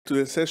to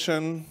the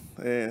session.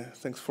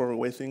 Thanks for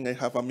waiting. I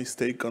have a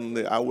mistake on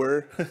the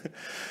hour.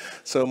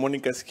 So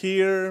Monica's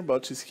here,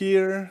 Butch is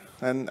here,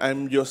 and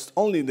I'm just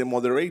only the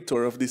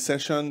moderator of this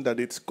session that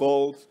it's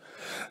called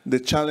The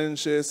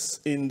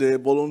Challenges in the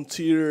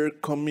Volunteer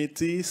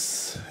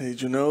Committees.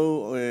 You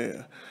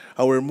know,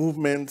 our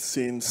movement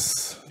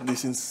since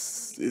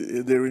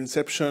their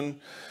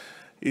inception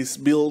is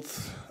built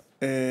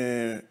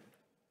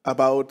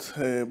about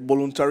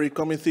voluntary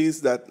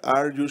committees that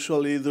are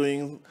usually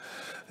doing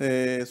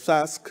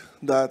tasks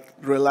that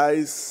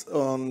relies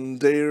on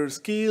their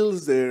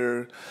skills,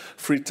 their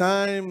free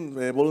time,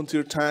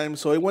 volunteer time.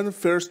 So I want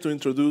first to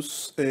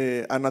introduce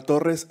Ana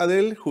Torres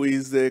Adel, who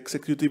is the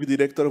Executive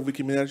Director of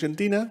Wikimedia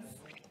Argentina.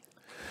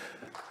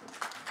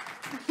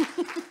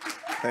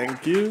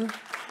 Thank you.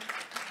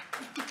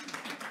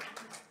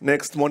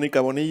 Next,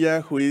 Mónica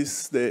Bonilla, who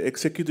is the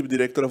Executive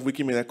Director of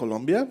Wikimedia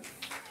Colombia.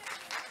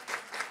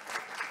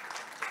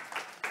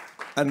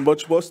 And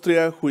Butch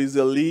Bostria, who is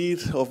the lead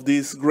of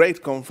this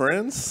great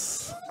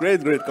conference.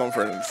 Great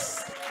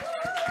conference.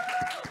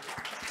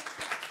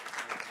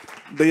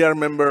 They are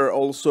member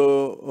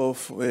also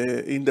of,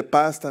 in the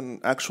past,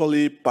 and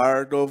actually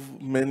part of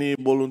many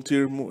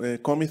volunteer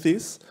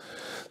committees.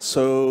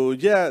 So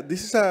yeah,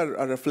 this is a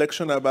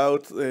reflection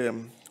about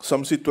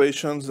some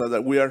situations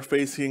that we are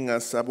facing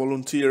as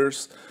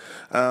volunteers,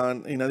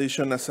 and in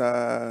addition as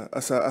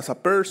a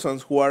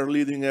persons who are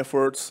leading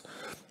efforts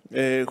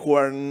who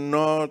are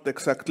not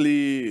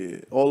exactly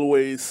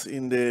always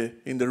in the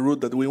route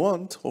that we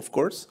want, of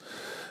course.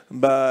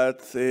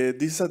 But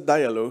this is a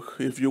dialogue.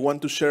 If you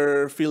want to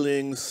share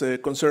feelings,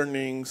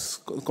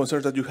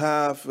 concerns that you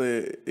have,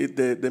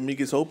 the mic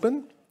is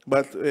open.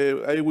 But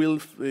I will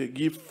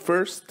give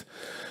first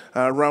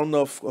a round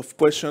of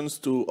questions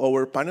to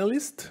our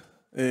panelists.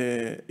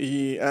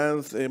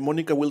 And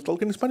Mónica will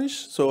talk in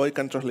Spanish, so I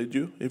can translate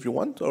you if you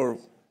want, or...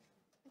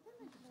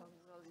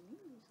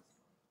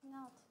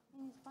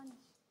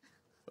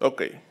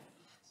 Okay.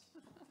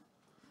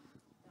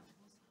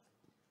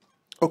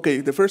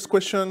 Okay, the first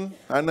question,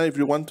 Anna, if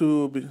you want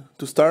to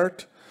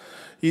start,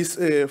 is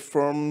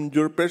from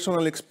your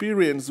personal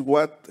experience,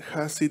 what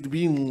has it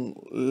been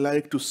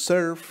like to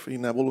serve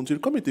in a volunteer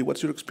committee?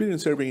 What's your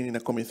experience serving in a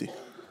committee?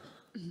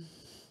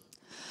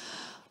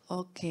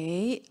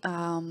 Okay,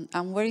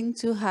 I'm wearing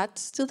two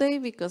hats today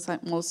because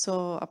I'm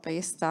also a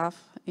paid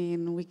staff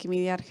in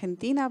Wikimedia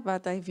Argentina,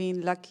 but I've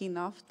been lucky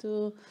enough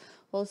to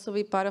also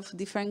be part of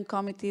different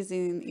committees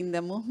in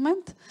the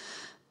movement.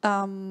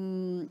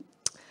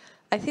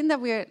 I think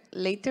that we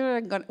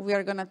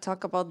are going to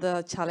talk about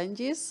the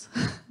challenges.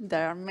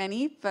 There are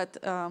many, but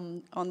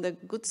on the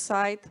good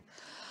side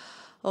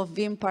of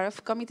being part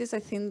of committees, I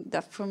think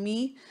that for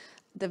me,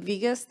 the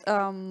biggest,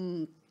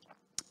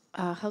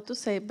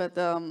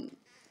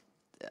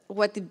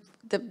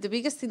 the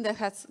biggest thing that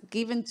has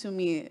given to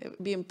me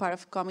being part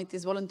of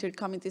committees, volunteer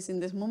committees in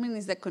this movement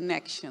is the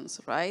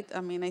connections, right? I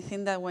mean, I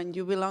think that when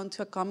you belong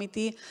to a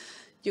committee,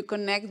 you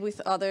connect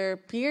with other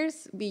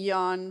peers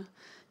beyond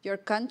your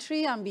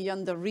country and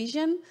beyond the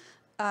region,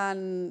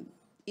 and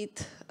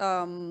it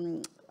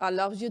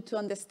allows you to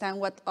understand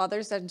what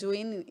others are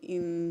doing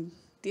in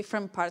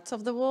different parts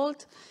of the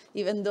world,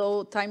 even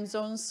though time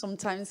zones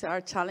sometimes are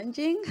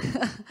challenging.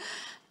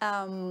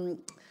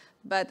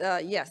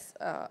 But yes,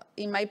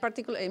 in my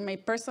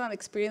personal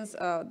experience,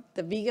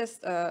 the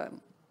biggest,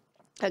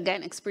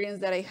 again, experience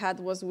that I had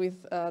was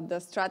with the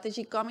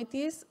strategy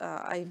committees.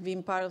 I've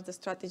been part of the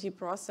strategy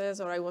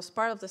process, or I was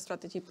part of the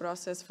strategy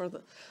process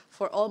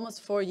for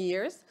almost 4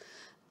 years.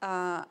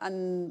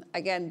 And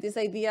again, this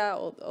idea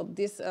of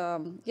this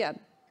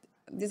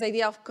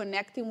idea of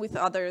connecting with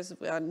others,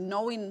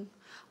 knowing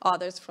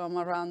others from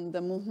around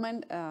the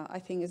movement, I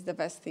think is the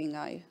best thing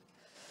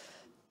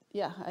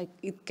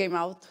it came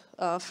out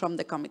from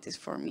the committees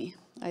for me.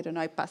 I don't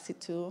know, I pass it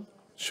to...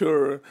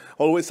 Sure.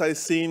 Always I've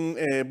seen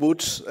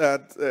Butch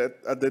at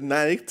the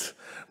night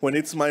when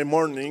it's my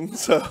morning,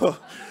 so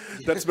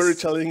yes. That's very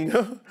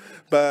challenging.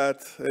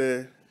 But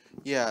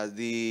yeah,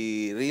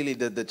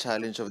 the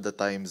challenge of the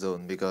time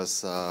zone,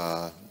 because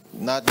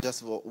not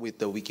just with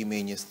the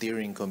Wikimedia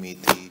steering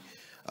committee,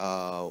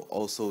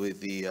 also with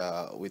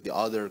the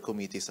other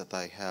committees that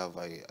I have,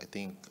 I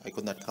think I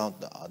could not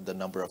count the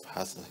number of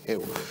hats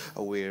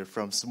where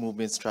from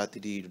movement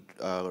strategy,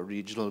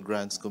 regional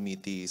grants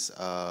committees,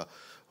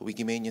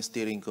 Wikimedia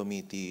steering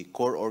committee,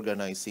 core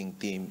organizing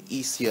team,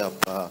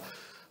 ECIAP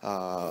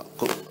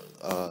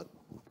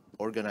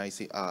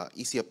organizing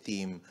ECIAP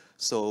team.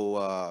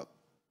 So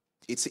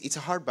it's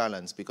a hard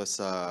balance, because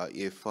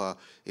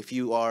if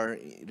you are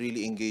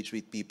really engaged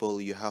with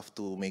people, you have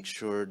to make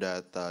sure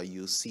that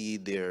you see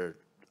their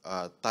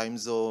time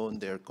zone,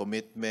 their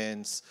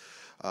commitments.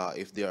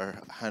 If they are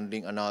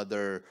handling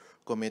another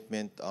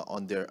commitment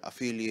on their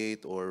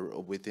affiliate or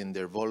within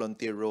their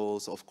volunteer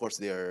roles, of course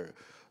their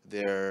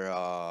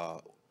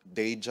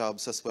day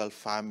jobs as well,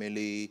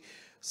 family.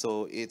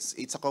 So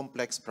it's a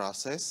complex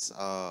process.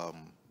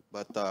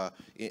 But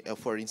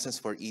for instance,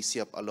 for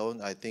ECIAP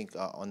alone, I think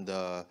on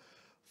the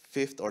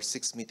fifth or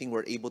sixth meeting,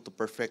 we're able to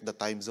perfect the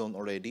time zone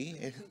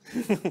already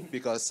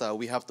because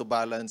we have to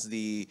balance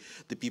the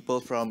people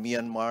from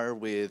Myanmar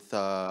with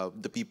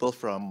the people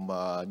from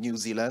New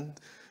Zealand.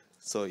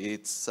 So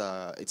it's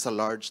a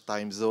large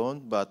time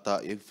zone, but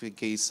if in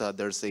case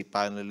there's a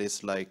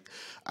panelist like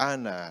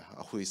Anna,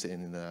 who is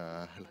in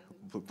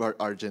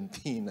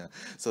Argentina,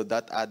 so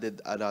that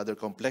added another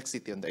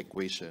complexity on the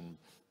equation.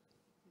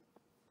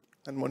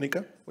 And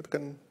Mónica, what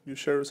can you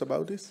share us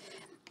about this?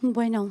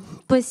 Bueno,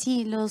 pues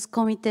sí, los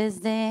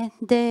comités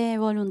de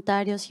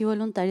voluntarios y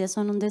voluntarias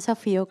son un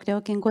desafío,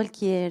 creo que en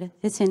cualquier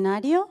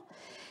escenario.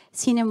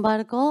 Sin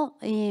embargo,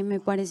 me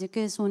parece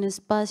que es un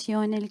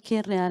espacio en el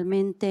que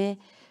realmente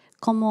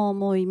como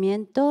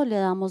movimiento le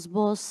damos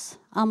voz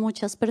a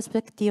muchas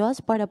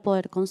perspectivas para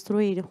poder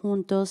construir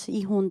juntos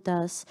y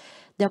juntas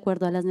de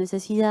acuerdo a las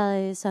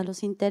necesidades, a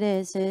los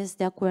intereses,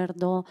 de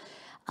acuerdo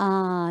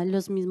a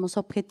los mismos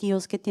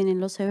objetivos que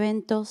tienen los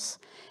eventos.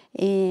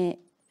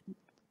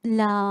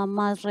 La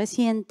más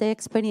reciente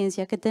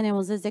experiencia que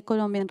tenemos desde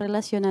Colombia en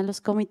relación a los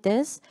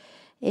comités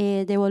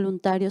de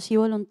voluntarios y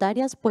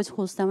voluntarias, pues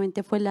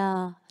justamente fue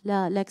la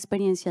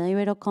experiencia de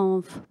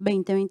IberoConf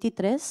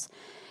 2023,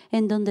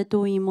 en donde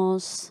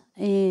tuvimos,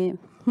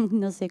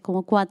 no sé,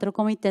 como 4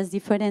 comités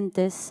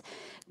diferentes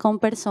con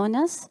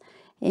personas,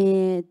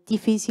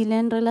 difícil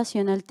en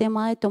relación al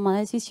tema de toma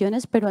de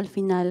decisiones, pero al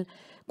final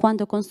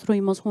cuando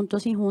construimos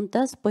juntos y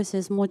juntas, pues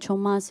es mucho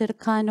más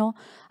cercano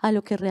a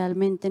lo que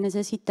realmente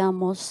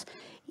necesitamos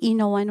y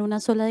no va en una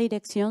sola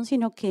dirección,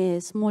 sino que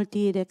es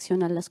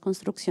multidireccional las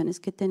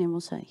construcciones que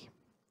tenemos ahí.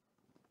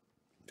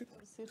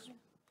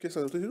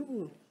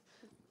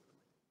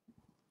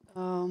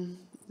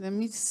 Let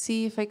me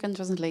see if I can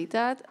translate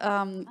that.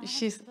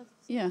 She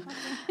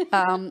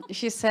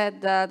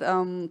said that,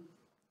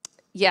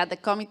 yeah, the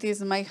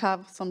committees might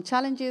have some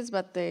challenges,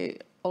 but they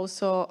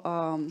also,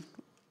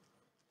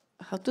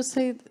 how to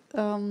say,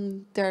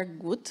 they're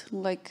good.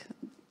 Like,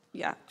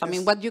 yeah, I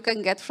mean, what you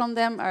can get from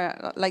them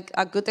are like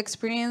a good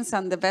experience,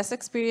 and the best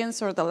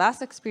experience or the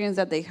last experience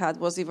that they had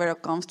was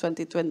IberoConf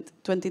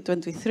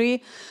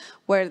 2023,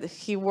 where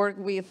he worked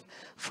with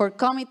 4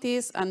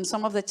 committees, and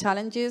some of the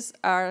challenges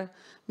are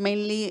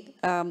mainly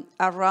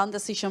around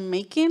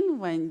decision-making.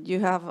 When you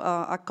have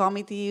a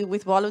committee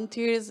with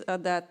volunteers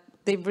that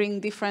they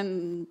bring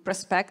different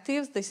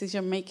perspectives,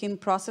 decision-making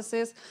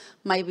processes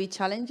might be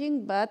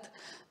challenging, but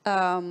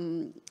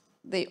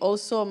they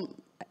also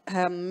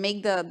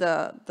make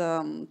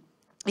the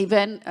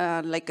event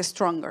like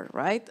stronger,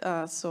 right?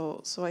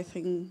 So I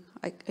think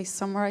I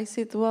summarize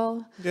it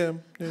well. Yeah.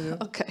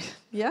 Okay,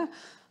 yeah.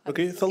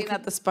 Okay, looking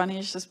at the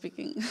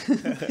Spanish-speaking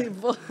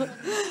people.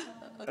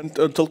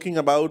 And talking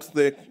about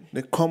the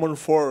common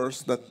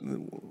force that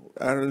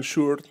are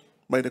ensured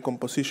by the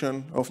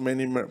composition of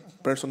many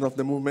persons of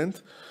the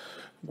movement,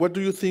 what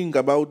do you think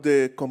about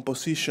the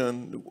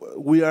composition?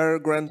 We are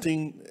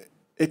granting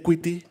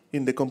equity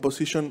in the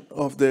composition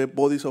of the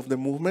bodies of the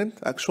movement,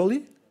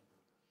 actually?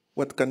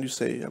 What can you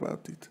say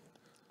about it?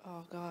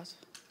 Oh, God.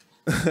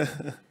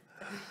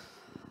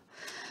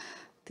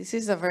 This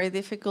is a very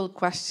difficult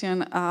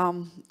question.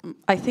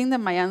 I think that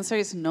my answer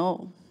is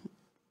no.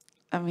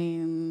 I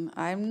mean,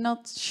 I'm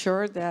not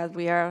sure that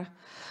we are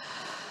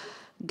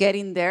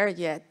getting there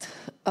yet.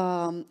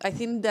 I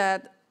think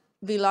that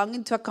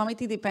belonging to a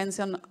committee depends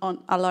on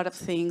a lot of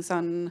things.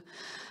 And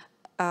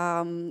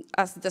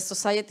as the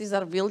societies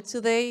are built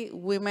today,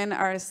 women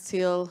are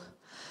still,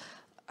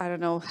 I don't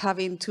know,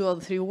 having 2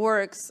 or 3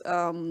 works,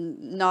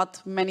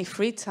 not many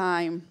free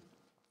time.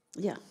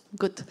 Yeah,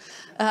 good.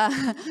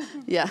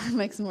 Yeah,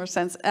 makes more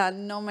sense.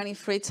 No many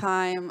free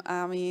time.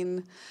 I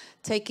mean,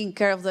 taking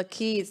care of the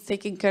kids,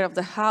 taking care of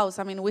the house.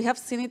 I mean, we have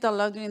seen it a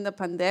lot during the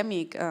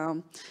pandemic.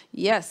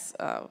 Yes.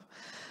 I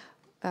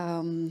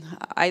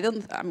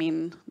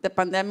mean, the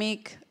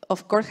pandemic,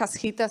 of course, has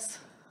hit us,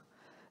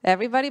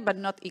 everybody, but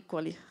not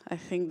equally. I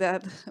think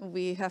that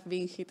we have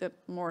been hit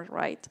more,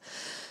 right?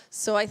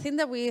 So I think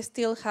that we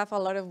still have a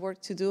lot of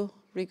work to do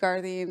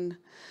regarding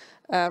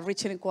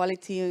reaching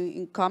equality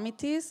in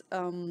committees.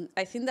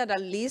 I think that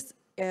at least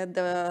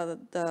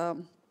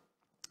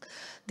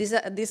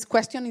this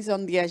question is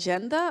on the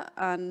agenda,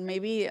 and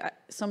maybe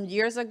some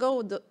years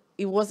ago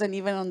it wasn't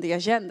even on the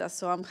agenda.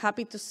 So I'm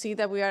happy to see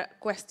that we are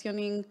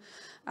questioning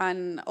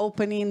and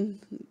opening,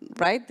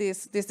 right,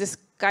 this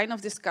kind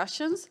of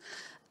discussions.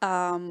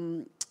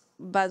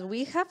 But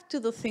we have to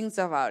do things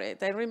about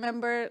it. I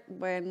remember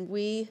when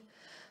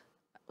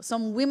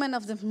some women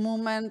of the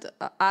movement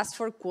asked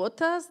for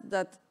quotas,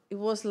 that it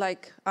was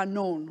like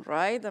unknown,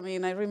 right? I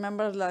mean, I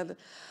remember that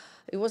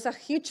it was a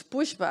huge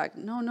pushback.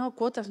 No,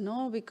 quotas,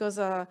 no, because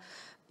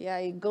yeah,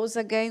 it goes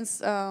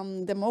against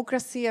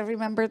democracy. I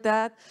remember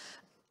that.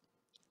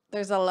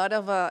 There's a lot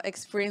of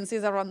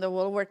experiences around the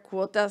world where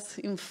quotas,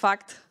 in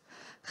fact,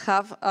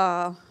 have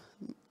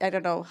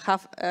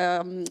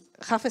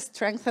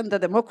strengthened the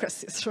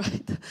democracies,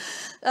 right?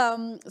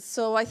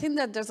 So I think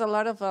that there's a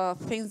lot of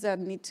things that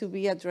need to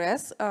be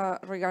addressed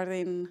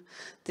regarding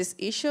this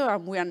issue,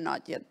 and we are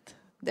not yet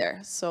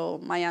there. So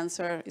my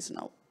answer is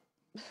no.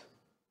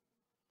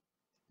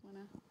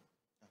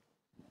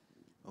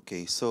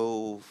 Okay,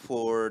 so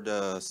for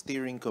the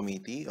steering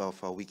committee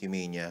of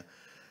Wikimedia,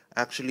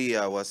 actually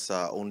I was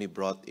only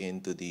brought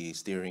into the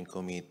steering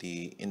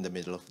committee in the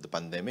middle of the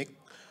pandemic,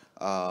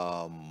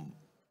 um,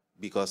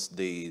 because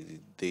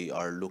they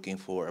are looking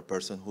for a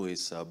person who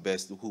is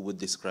best, who would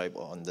describe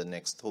on the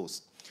next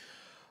host.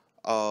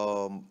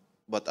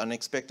 But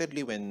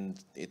unexpectedly, when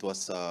it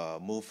was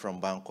moved from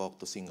Bangkok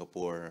to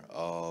Singapore,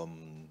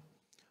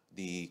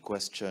 the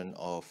question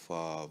of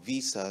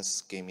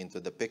visas came into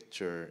the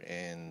picture,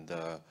 and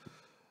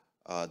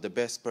the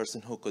best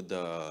person who could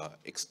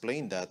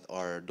explain that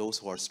are those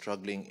who are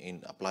struggling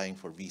in applying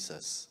for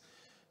visas.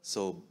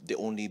 So the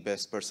only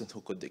best person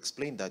who could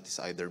explain that is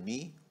either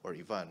me or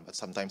Ivan, but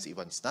sometimes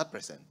Ivan is not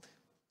present.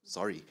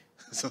 Sorry.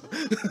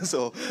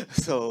 So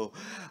so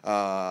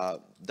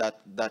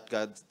that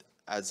got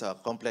adds a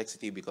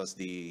complexity, because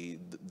the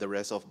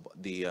rest of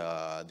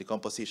the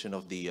composition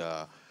of the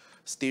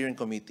steering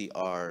committee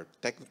are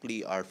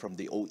technically are from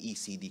the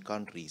OECD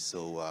countries,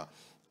 so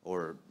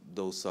or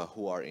those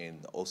who are in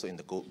also in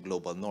the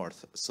global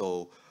north.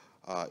 So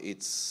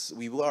it's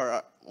we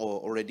were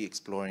already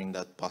exploring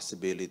that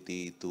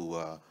possibility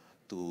to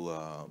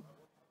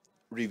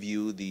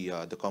review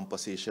the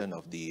composition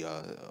of the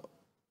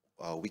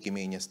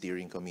Wikimedia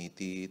Steering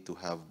Committee, to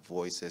have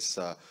voices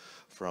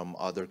from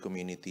other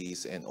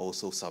communities and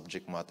also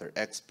subject matter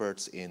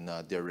experts in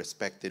their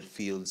respective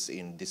fields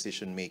in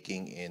decision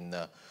making in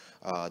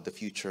the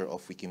future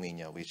of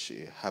Wikimedia, which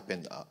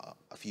happened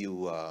a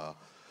few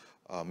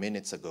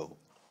minutes ago.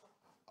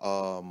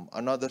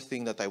 Another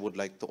thing that I would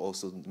like to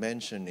also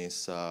mention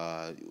is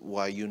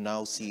why you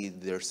now see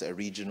there's a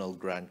regional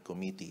grant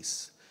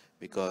committees,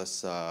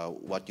 because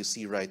what you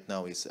see right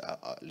now is,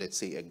 let's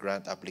say, a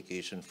grant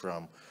application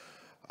from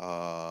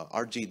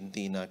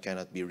Argentina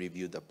cannot be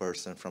reviewed a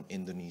person from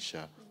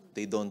Indonesia.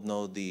 They don't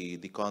know the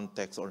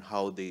context or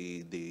how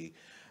they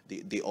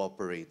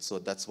operate. So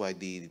that's why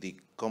the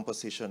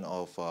composition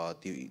of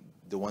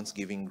the ones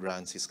giving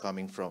grants is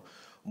coming from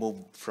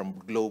moved from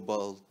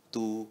global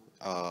to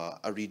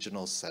a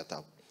regional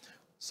setup.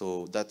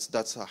 So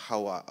that's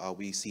how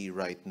we see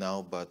right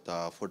now.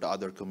 But for the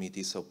other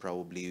committees, so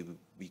probably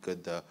we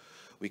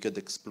could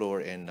explore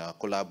and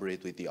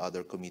collaborate with the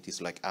other committees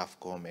like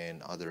AFCOM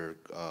and other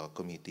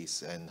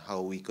committees, and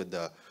how we could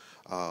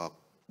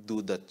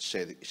do that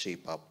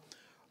shape up.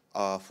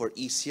 For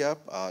ESIAP,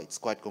 it's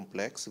quite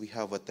complex. We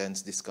have a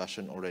tense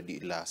discussion already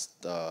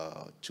last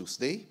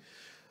Tuesday,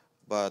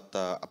 but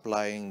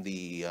applying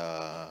the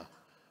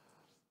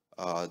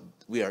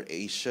we are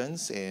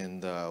Asians,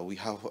 and we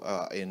have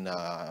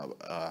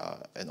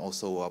and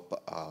also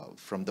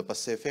from the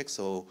Pacific,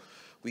 so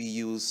we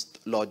used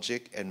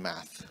logic and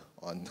math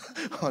on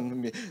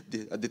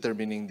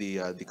determining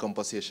the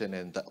composition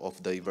and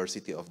of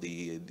diversity of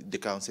the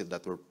council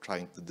that we're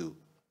trying to do.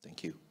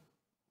 Thank you.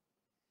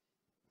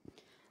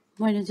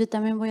 Bueno, yo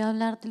también voy a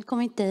hablar del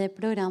Comité de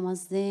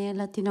Programas de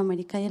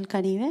Latinoamérica y el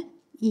Caribe,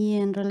 y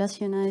en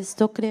relación a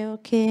esto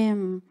creo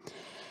que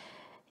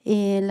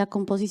la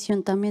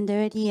composición también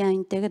debería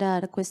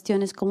integrar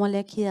cuestiones como la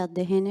equidad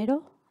de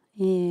género,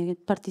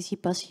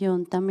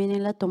 participación también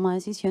en la toma de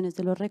decisiones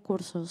de los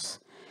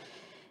recursos.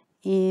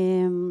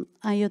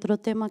 Hay otro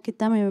tema que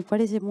también me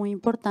parece muy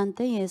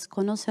importante, y es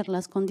conocer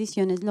las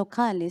condiciones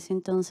locales.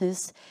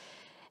 Entonces,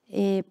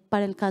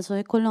 para el caso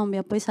de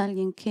Colombia, pues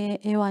alguien que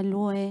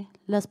evalúe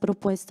las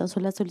propuestas o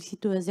las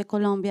solicitudes de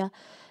Colombia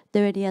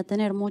debería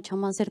tener mucha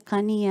más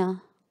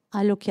cercanía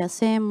a lo que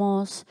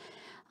hacemos,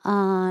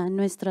 a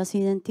nuestras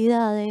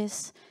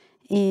identidades.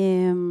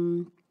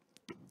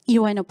 Y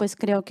bueno, pues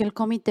creo que el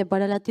Comité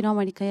para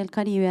Latinoamérica y el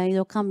Caribe ha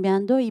ido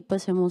cambiando, y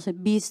pues hemos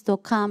visto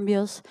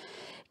cambios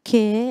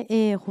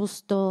que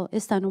justo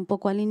están un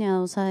poco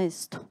alineados a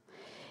esto.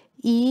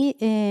 Y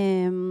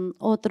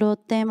otro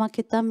tema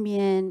que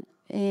también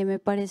me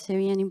parece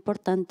bien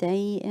importante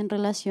ahí en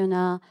relación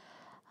a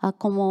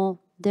cómo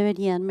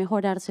deberían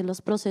mejorarse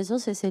los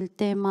procesos es el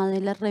tema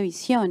de las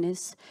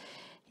revisiones.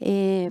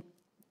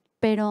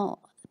 Pero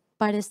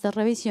para estas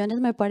revisiones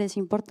me parece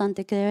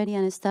importante que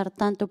deberían estar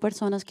tanto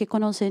personas que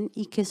conocen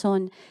y que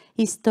son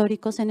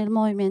históricos en el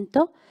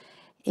movimiento,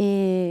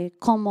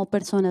 como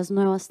personas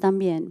nuevas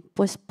también,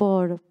 pues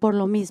por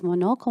lo mismo,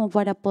 ¿no? Como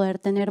para poder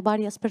tener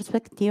varias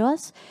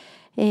perspectivas,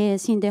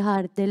 sin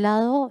dejar de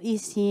lado y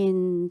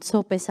sin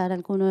sopesar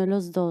alguno de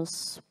los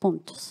dos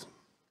puntos.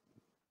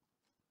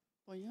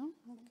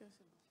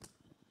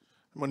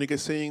 Monica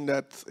is saying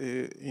that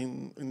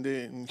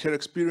in her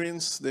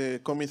experience,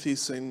 the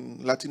committees in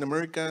Latin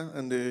America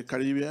and the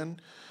Caribbean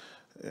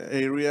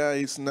area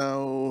is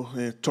now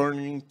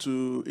turning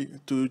to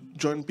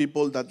join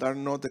people that are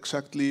not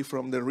exactly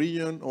from the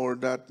region, or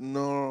that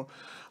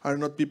are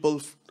not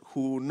people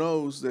who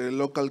knows the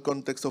local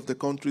context of the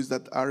countries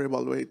that are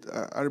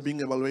being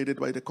evaluated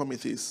by the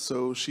committees.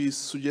 So she's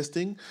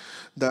suggesting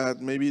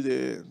that maybe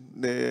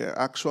the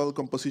actual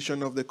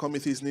composition of the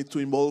committees need to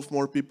involve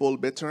more people,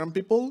 veteran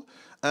people,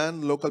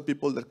 and local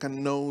people that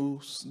can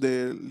know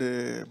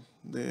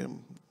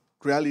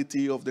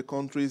reality of the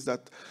countries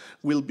that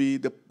will be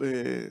the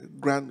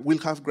will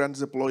have grants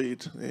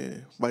deployed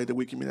by the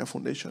Wikimedia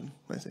Foundation,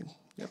 I think.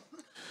 Yeah.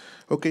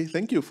 Okay,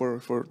 thank you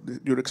for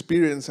your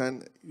experience.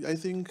 And I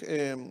think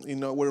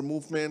in our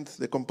movement,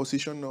 the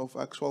composition of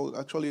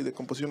actually the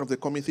composition of the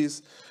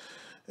committees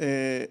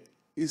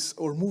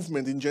our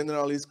movement in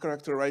general is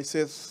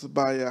characterized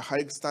by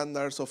high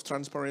standards of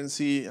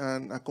transparency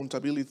and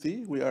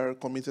accountability. We are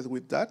committed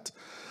with that.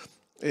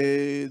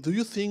 Do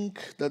you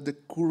think that the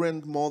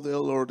current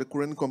model or the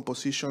current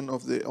composition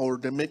of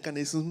the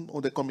mechanism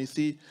of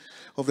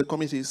the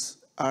committees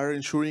are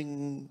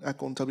ensuring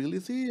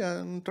accountability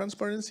and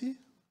transparency?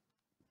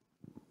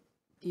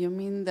 You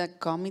mean the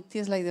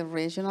committees, like the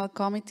regional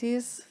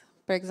committees,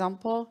 for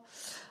example?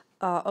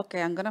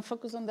 Okay, I'm gonna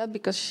focus on that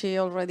because she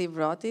already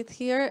brought it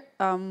here.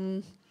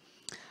 No,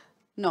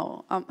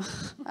 I'm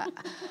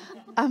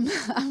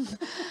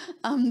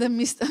the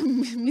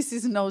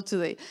Mrs. No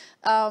today.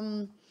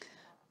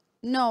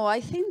 No, I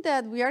think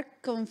that we are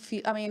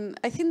confused. I mean,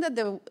 I think that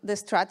the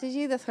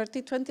strategy, the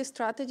 30-20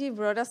 strategy,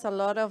 brought us a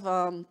lot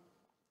of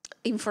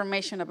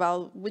information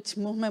about which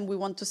movement we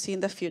want to see in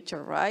the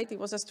future, right? It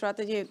was a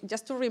strategy,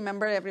 just to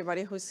remember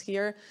everybody who's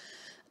here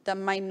that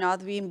might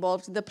not be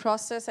involved in the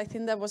process. I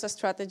think that was a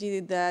strategy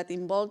that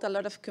involved a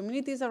lot of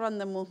communities around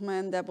the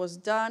movement, that was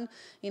done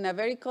in a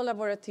very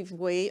collaborative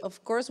way.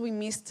 Of course, we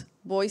missed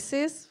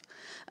voices,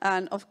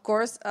 and of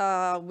course,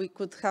 we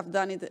could have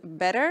done it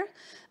better,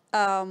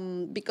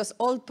 because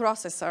all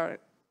processes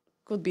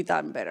could be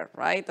done better,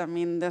 right? I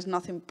mean, there's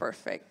nothing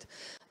perfect.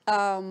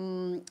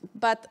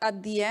 But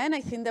at the end,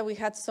 I think that we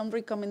had some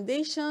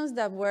recommendations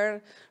that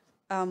were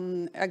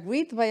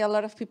agreed by a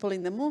lot of people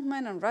in the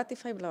movement and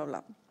ratified, blah,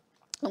 blah.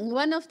 And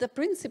one of the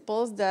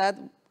principles that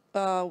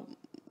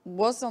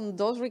was on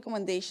those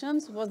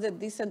recommendations was the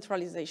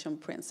decentralization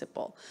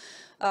principle,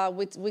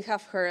 which we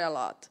have heard a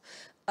lot.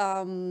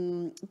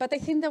 But I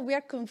think that we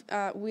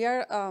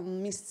are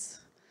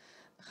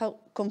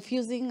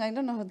confusing, I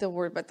don't know the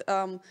word, but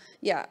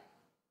yeah,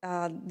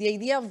 the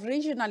idea of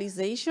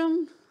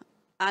regionalization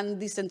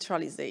and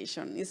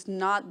decentralization is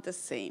not the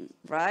same,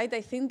 right? I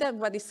think that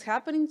what is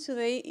happening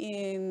today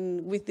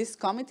with these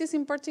committees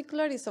in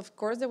particular is, of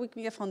course, the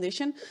Wikimedia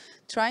Foundation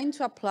trying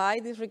to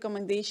apply these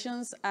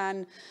recommendations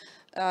and,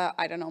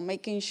 I don't know,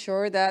 making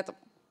sure that,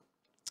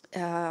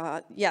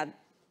 yeah,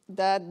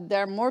 that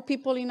there are more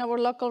people in our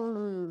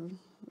local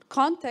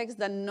context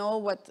that know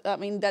what, I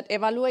mean, that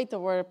evaluate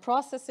our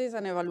processes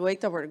and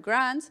evaluate our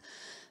grants,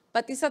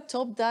 but it's a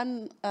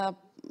top-down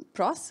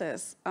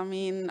process. I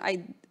mean,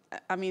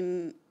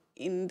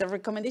 in the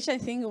recommendation, I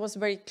think it was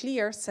very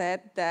clear,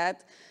 said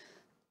that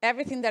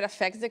everything that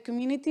affects the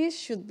communities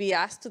should be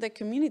asked to the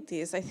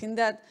communities. I think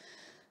that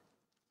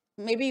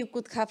maybe it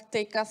could have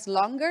taken us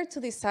longer to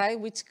decide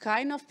which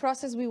kind of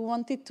process we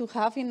wanted to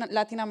have in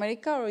Latin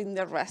America or in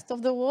the rest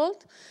of the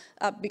world,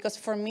 because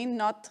for me,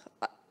 not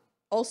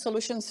all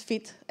solutions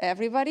fit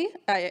everybody,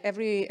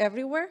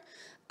 everywhere.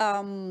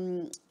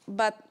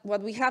 But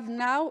what we have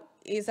now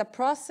is a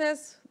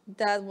process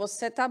that was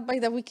set up by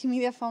the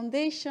Wikimedia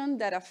Foundation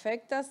that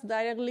affects us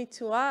directly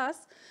to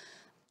us,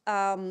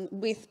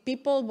 with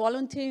people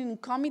volunteering in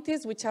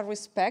committees, which I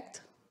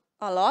respect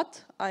a lot.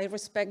 I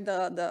respect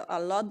a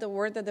lot the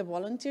work that the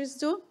volunteers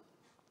do.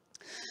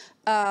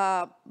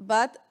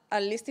 But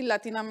at least in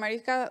Latin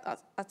America,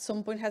 at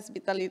some point has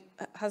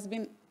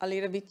been a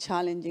little bit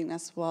challenging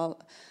as well.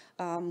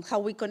 How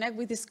we connect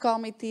with this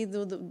committee,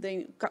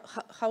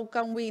 how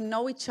can we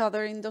know each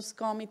other in those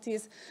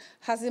committees,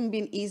 hasn't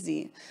been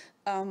easy.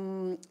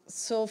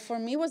 So for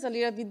me, it was a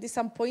little bit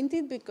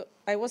disappointed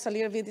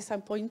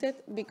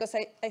because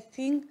I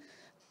think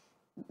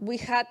we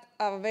had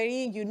a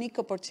very unique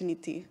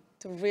opportunity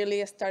to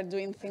really start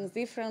doing things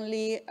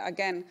differently.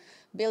 Again,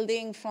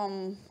 building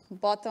from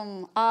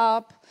bottom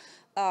up.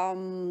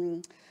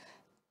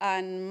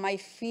 And my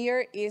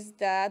fear is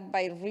that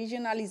by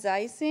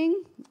regionalizing,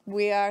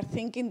 we are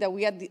thinking that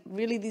we are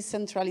really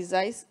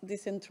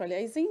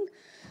decentralizing.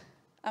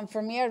 And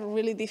for me, are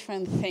really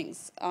different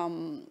things.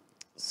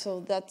 So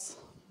that's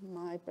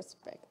my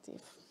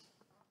perspective.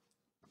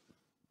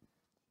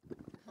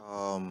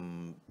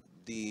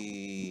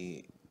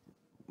 The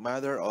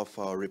matter of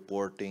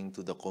reporting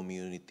to the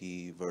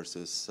community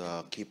versus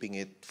keeping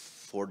it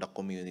for the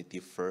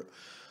community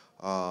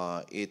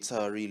it's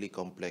a really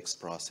complex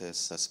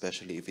process,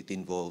 especially if it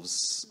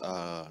involves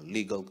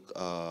legal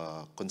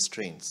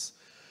constraints.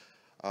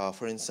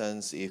 For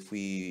instance, if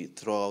we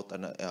throw out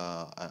an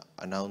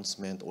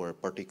announcement or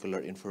particular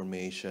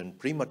information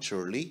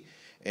prematurely,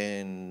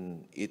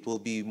 and it will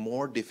be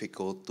more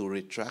difficult to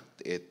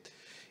retract it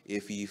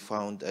if we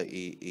found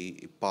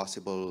a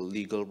possible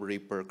legal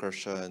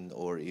repercussion,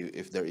 or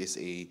if there is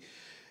the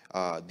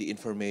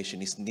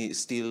information is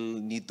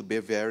still need to be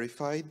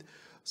verified.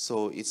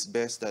 So it's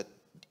best that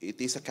it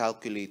is a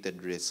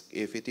calculated risk.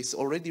 If it is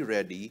already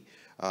ready,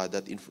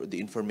 that the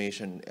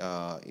information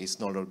is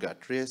no longer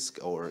at risk,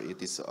 or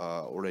it is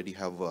already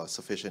have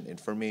sufficient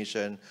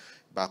information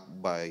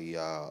backed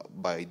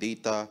by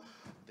data,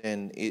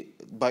 then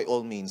by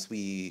all means,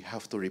 we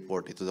have to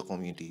report it to the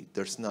community.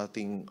 There's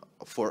nothing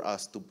for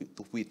us to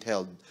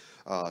withhold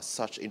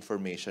such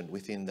information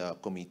within the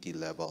committee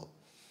level.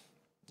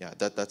 Yeah,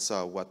 that's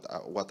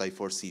what I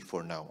foresee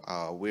for now.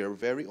 We're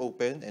very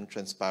open and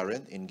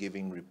transparent in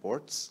giving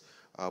reports,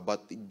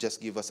 but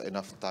just give us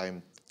enough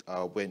time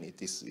when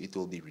it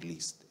will be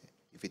released,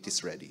 if it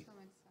is ready.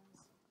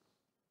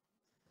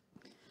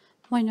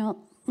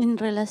 Bueno, en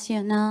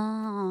relación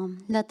a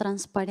la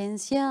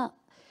transparencia,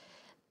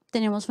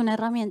 tenemos una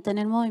herramienta en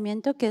el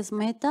movimiento que es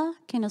Meta,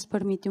 que nos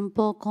permite un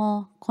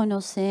poco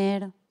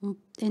conocer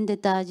en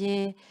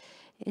detalle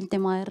el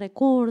tema de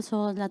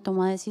recursos, la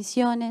toma de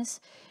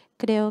decisiones.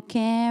 Creo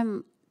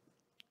que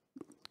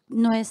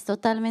no es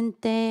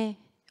totalmente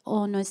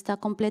o no está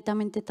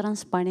completamente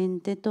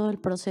transparente todo el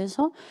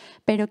proceso,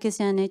 pero que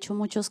se han hecho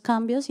muchos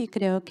cambios y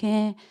creo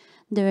que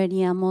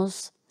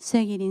deberíamos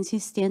seguir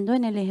insistiendo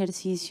en el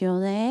ejercicio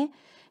de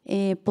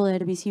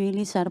poder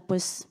visibilizar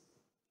pues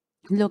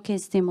lo que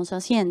estemos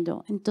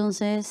haciendo.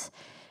 Entonces,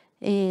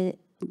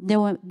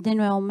 de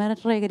nuevo me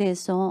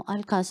regreso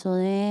al caso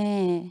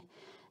de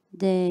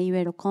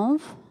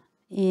IberoConf.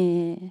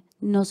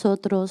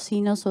 Nosotros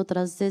y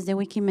nosotras desde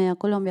Wikimedia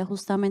Colombia,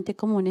 justamente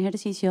como un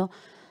ejercicio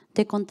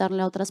de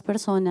contarle a otras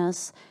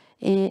personas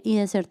y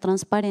de ser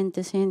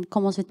transparentes en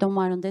cómo se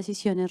tomaron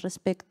decisiones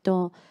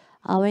respecto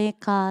a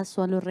becas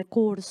o a los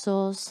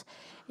recursos.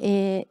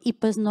 Y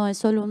pues no es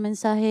solo un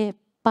mensaje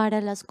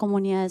para las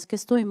comunidades que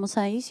estuvimos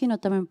ahí, sino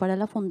también para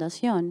la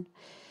fundación,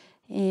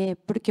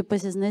 porque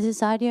pues es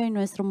necesario y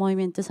nuestro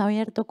movimiento es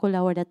abierto,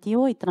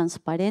 colaborativo y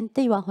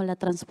transparente, y bajo la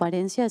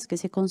transparencia es que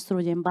se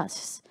construyen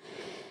bases.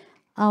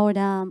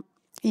 Ahora,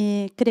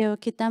 creo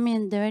que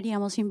también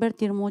deberíamos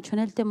invertir mucho en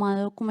el tema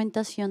de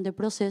documentación de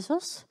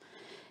procesos,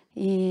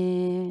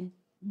 de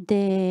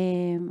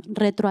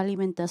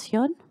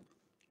retroalimentación,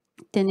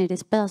 tener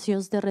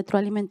espacios de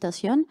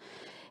retroalimentación.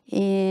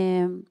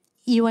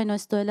 Y bueno,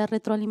 esto de la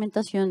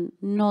retroalimentación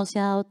no se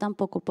ha dado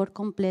tampoco por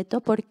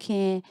completo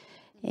porque,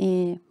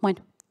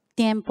 bueno,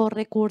 tiempo,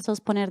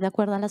 recursos, poner de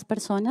acuerdo a las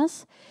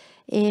personas,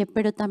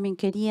 pero también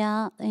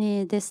quería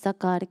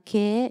destacar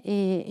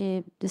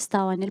que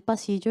estaba en el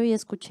pasillo y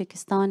escuché que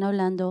estaban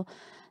hablando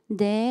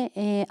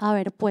de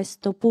haber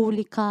puesto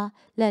pública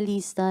la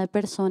lista de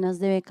personas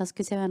de becas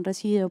que se habían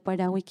recibido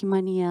para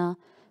Wikimania,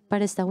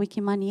 para esta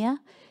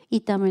Wikimania,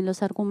 y también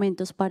los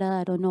argumentos para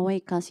dar o no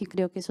becas, y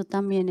creo que eso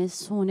también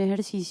es un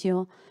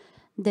ejercicio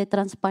de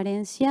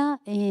transparencia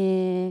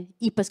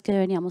y pues que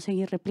deberíamos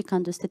seguir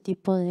replicando este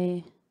tipo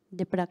de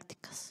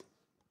prácticas.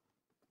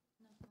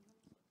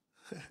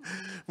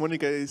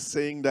 Monica is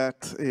saying that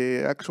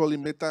actually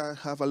Meta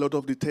have a lot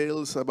of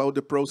details about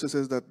the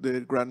processes that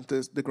the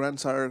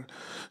grants are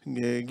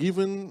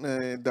given,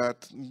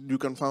 that you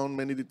can find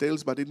many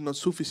details, but it's not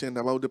sufficient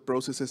about the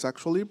processes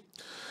actually.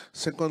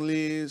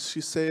 Secondly, she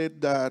said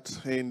that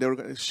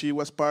she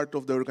was part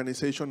of the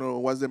organization,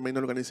 or was the main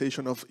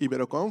organization of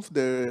IberoConf,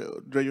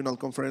 the regional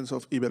conference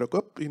of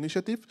IberoCop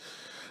initiative.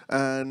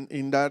 And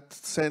in that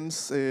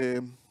sense,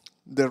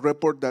 the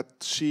report that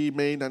she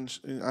made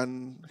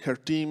and her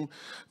team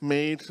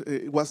made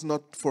was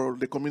not for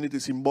the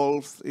communities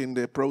involved in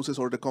the process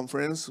or the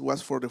conference,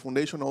 was for the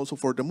foundation, also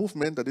for the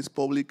movement that is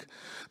public.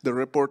 The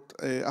report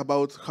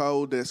about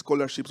how the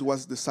scholarships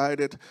was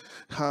decided,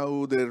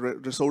 how the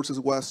resources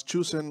was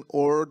chosen,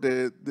 or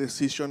the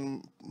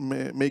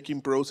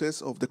decision-making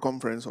process of the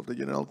conference, of the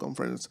general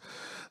conference.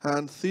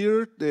 And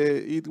third,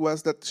 it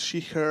was that she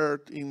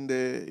heard in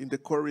the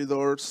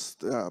corridors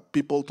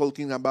people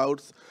talking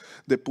about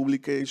the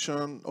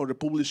publication or the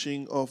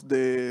publishing of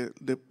the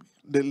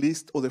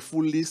list or the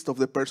full list of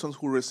the persons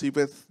who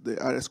received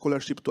the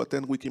scholarship to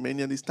attend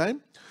Wikimania this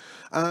time,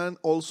 and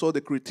also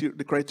the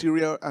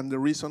criteria and the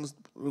reasons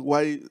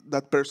why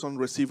that person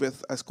received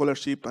a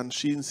scholarship. And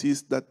she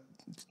insists that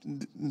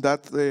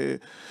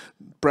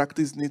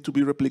practice need to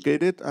be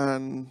replicated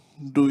and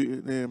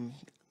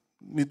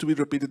need to be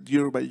repeated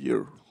year by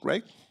year,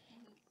 right?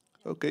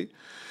 Okay,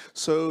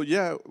 so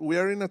yeah, we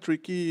are in a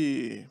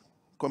tricky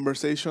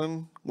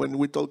conversation when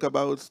we talk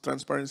about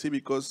transparency,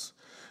 because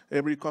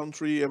every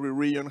country, every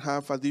region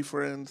have a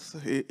different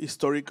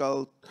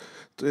historical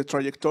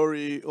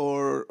trajectory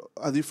or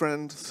a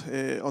different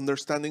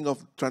understanding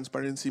of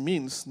transparency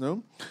means,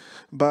 no?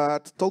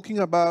 But talking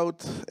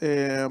about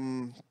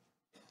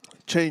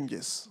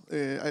changes,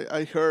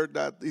 I heard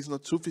that it's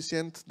not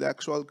sufficient. The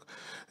actual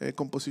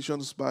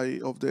compositions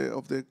of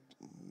the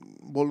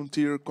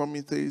volunteer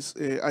committees.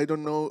 I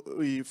don't know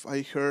if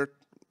I heard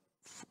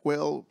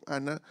well,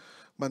 Anna,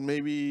 but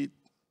maybe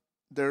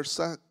there's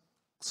a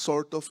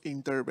sort of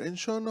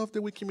intervention of the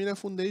Wikimedia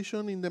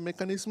Foundation in the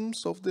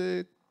mechanisms of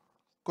the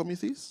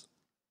committees?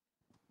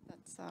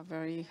 That's a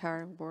very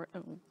hard word,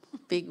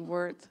 big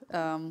word.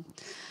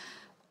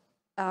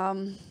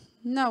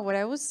 No, what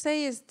I would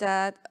say is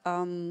that,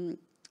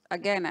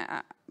 again,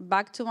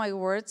 back to my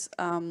words,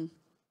 I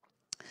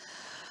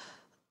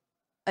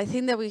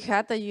think that we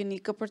had a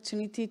unique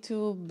opportunity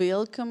to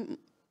build,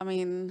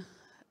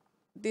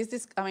 this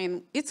is, I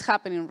mean, it's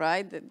happening,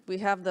 right? That we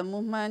have the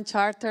movement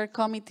charter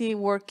committee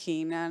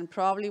working, and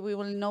probably we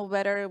will know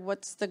better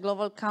what's the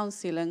Global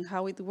Council and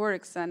how it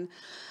works. And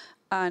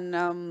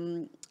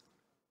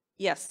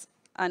yes,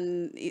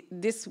 and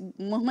this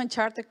movement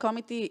charter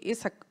committee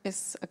is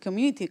a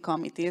community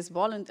committee,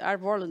 are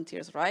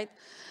volunteers, right?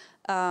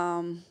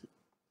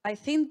 I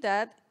think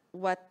that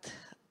what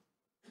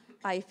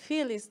I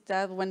feel is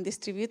that when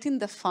distributing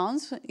the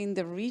funds in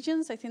the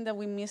regions, I think that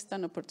we missed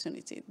an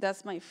opportunity.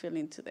 That's my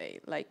feeling today.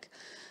 Like,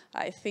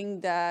 I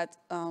think that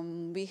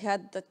we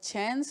had the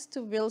chance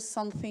to build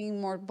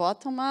something more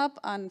bottom-up,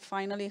 and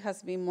finally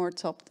has been more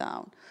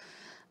top-down.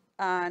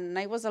 And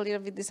I was a little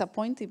bit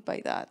disappointed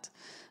by that.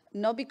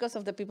 Not because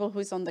of the people who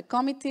is on the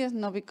committee,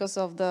 not because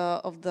of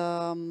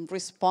the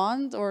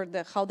response or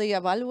how they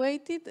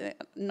evaluate it,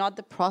 not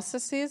the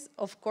processes.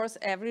 Of course,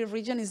 every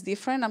region is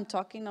different. I'm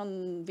talking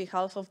on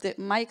behalf of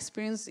my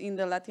experience in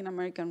the Latin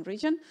American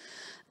region.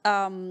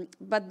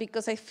 But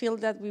because I feel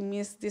that we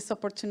missed this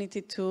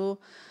opportunity to,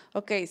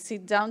 okay,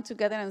 sit down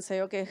together and say,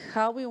 okay,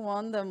 how we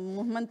want the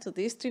movement to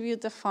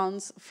distribute the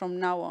funds from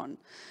now on.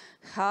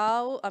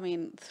 How, I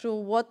mean, through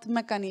what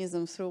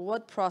mechanisms, through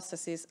what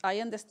processes. I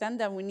understand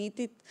that we need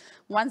it,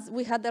 once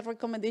we had the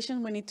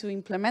recommendations, we need to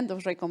implement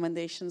those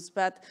recommendations,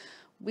 but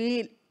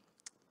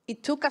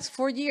it took us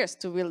 4 years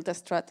to build the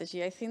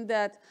strategy. I think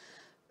that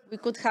we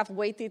could have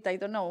waited, I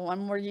don't know, 1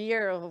 more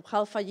year or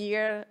half a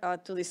year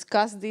to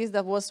discuss this.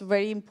 That was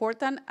very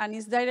important, and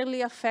it's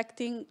directly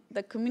affecting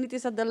the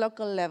communities at the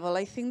local level.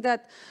 I think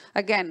that,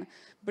 again,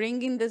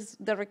 bringing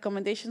the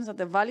recommendations and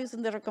the values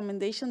in the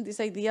recommendation, this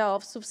idea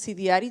of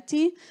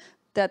subsidiarity,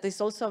 that is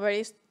also a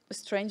very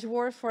strange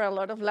word for a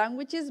lot of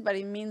languages, but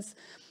it means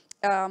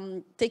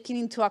taking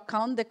into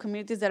account the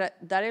communities that are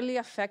directly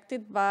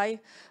affected by,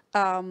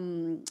 a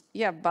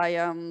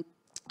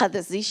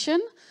decision.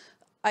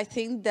 I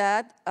think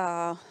that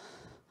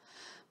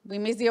we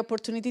missed the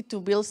opportunity to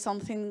build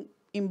something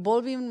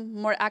involving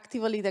more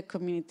actively the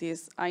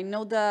communities. I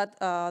know that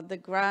the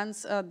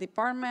grants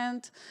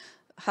department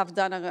have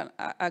done a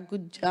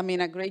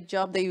great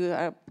job.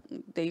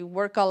 They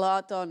work a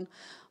lot on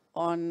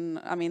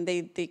I mean,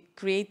 they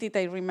created,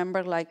 I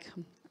remember, like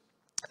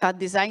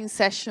design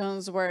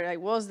sessions where I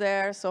was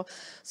there. So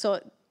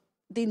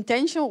the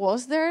intention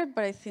was there,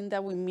 but I think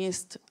that we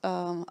missed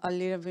a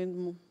little bit,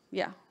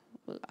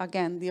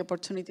 again, the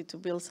opportunity to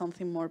build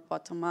something more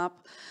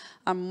bottom-up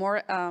and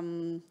more,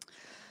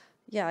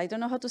 I don't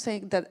know how to say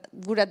that,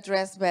 would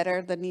address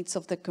better the needs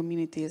of the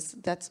communities.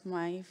 That's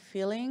my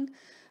feeling.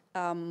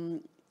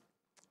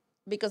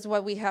 Because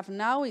what we have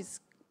now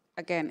is,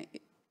 again,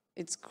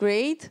 it's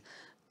great,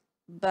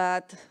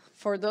 but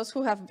for those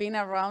who have been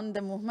around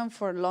the movement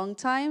for a long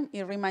time,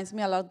 it reminds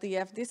me a lot of the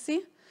FDC.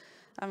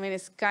 I mean,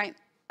 it's kind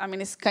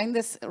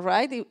of,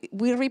 right?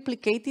 We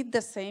replicated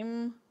the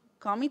same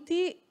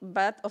committee,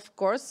 but of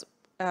course,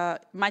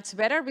 much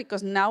better,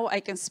 because now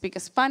I can speak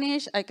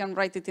Spanish, I can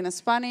write it in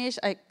Spanish,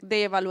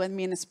 they evaluate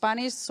me in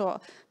Spanish, so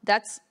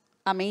that's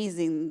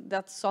amazing.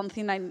 That's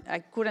something I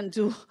couldn't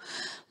do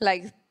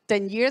like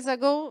 10 years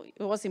ago.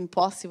 It was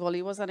impossible.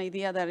 It was an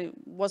idea that it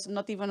was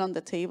not even on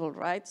the table,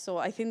 right? So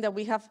I think that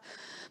we have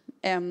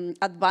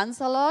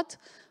advanced a lot,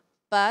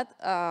 but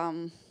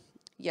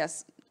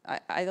yes,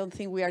 I don't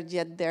think we are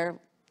yet there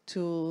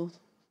to,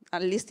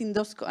 at least in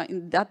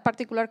that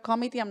particular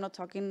committee. I'm not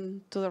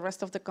talking to the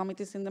rest of the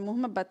committees in the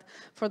movement, but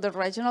for the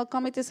regional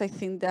committees, I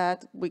think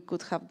that we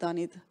could have done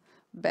it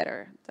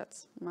better.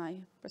 That's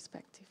my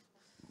perspective.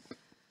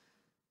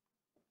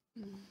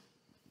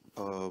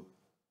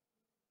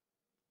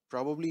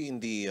 Probably in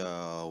the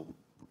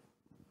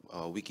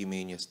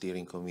Wikimedia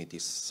steering committee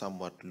is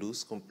somewhat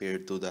loose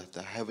compared to that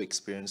I have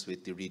experience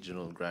with the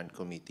regional grant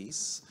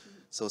committees.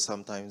 So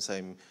sometimes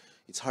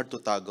it's hard to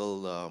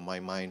toggle my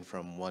mind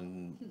from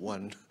one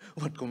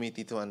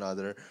committee to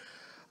another.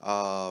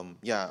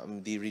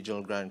 The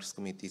regional grants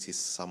committees is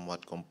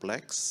somewhat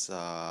complex,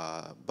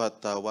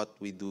 but what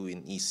we do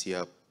in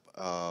ECAP,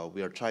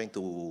 we are trying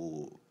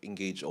to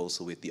engage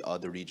also with the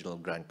other regional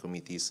grant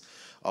committees,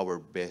 our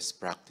best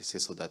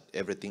practices, so that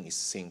everything is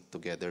synced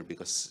together,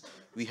 because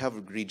we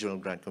have regional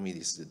grant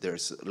committees.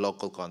 There's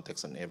local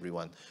context on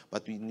everyone,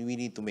 but we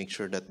need to make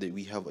sure that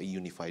we have a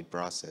unified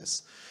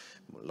process.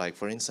 Like,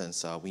 for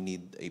instance, we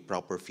need a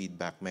proper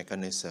feedback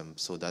mechanism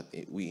so that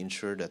we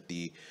ensure that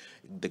the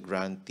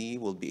grantee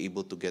will be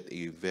able to get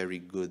a very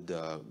good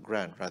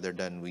grant, rather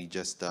than we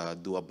just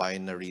do a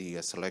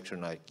binary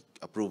selection, like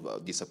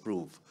approve,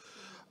 disapprove.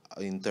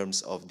 In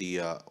terms of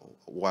the,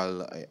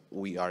 while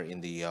we are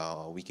in the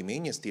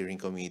Wikimedia steering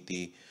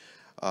committee,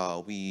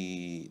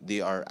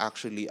 they are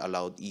actually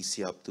allowed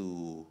ECAP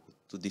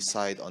to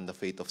decide on the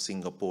fate of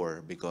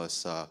Singapore,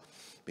 because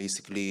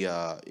basically,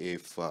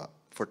 if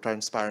for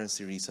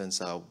transparency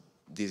reasons,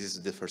 this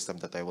is the first time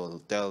that I will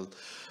tell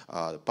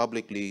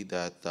publicly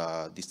that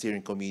the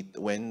steering committee,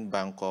 when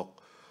Bangkok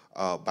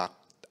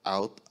backed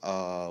out,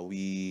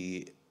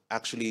 we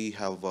actually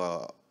have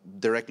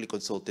directly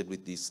consulted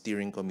with the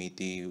steering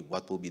committee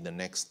what will be the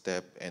next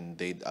step, and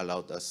they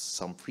allowed us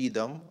some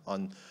freedom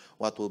on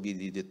what will be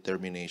the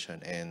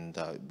determination. And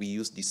we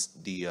use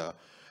the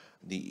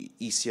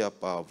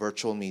ESIAP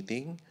virtual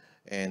meeting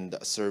and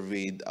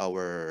surveyed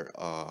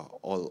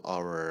all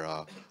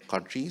our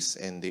countries,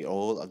 and they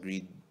all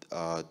agreed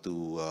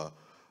to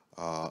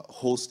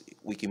host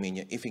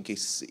Wikimedia if in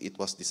case it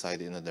was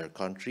decided in another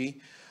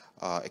country,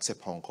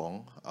 except Hong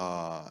Kong,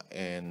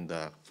 and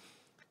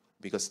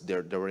because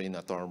they were in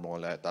a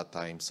turmoil at that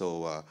time.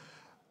 So,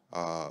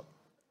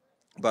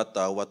 but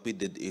what we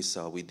did is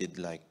we did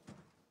like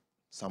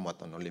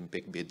somewhat an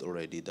Olympic bid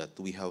already, that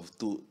we have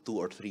two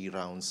or three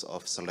rounds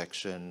of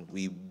selection.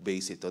 We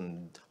base it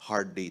on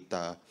hard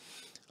data,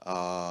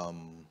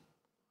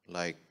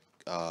 like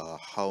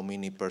how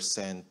many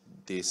percent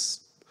this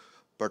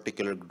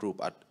particular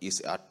group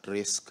is at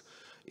risk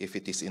if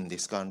it is in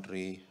this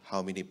country,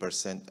 how many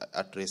percent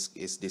at risk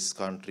is this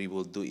country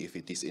will do if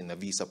it is in a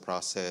visa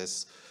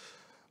process.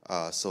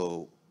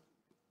 So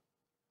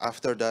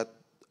after that,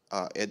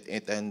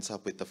 it ends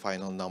up with the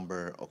final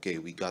number. Okay,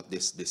 we got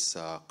this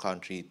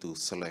country to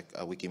select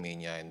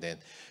Wikimedia, and then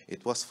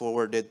it was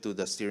forwarded to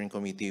the steering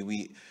committee.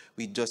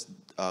 We just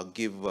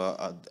give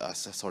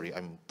sorry,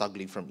 I'm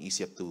toggling from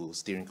ESIAP to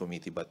steering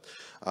committee, but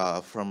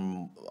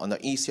from on the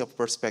ESIAP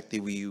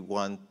perspective, we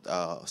want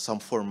some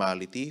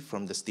formality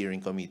from the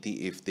steering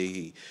committee if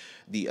they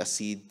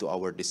accede to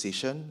our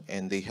decision,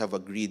 and they have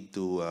agreed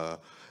to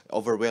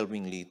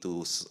overwhelmingly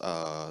to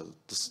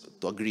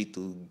agree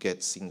to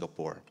get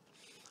Singapore.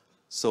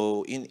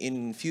 So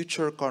in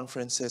future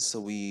conferences,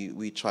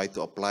 we try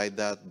to apply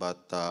that,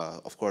 but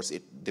of course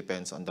it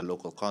depends on the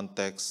local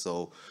context.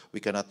 So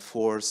we cannot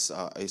force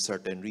a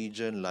certain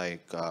region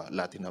like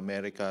Latin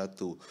America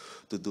to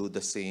do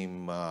the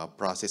same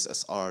process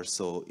as ours.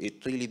 So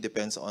it really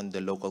depends on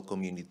the local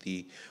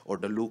community or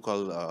the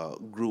local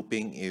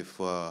grouping if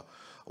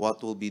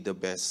what will be the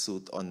best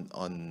suit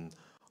on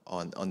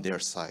their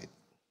side.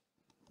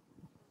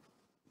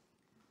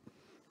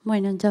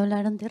 Bueno, ya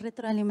hablaron de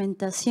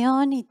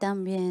retroalimentación y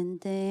también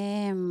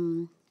de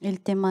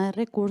el tema de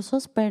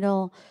recursos,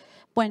 pero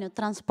bueno,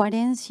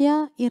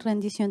 transparencia y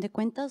rendición de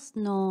cuentas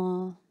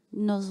no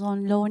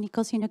son lo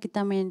único, sino que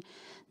también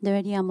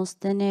deberíamos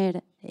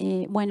tener,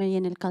 bueno, y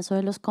en el caso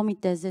de los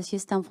comités de si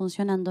están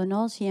funcionando o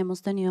no, si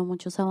hemos tenido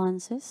muchos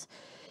avances,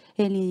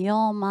 el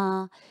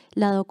idioma,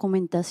 la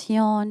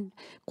documentación.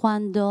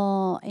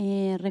 Cuando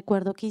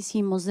recuerdo que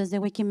hicimos desde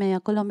Wikimedia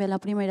Colombia la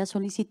primera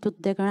solicitud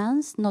de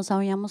grants, no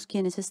sabíamos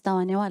quiénes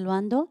estaban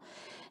evaluando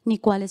ni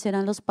cuáles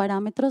eran los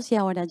parámetros, y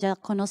ahora ya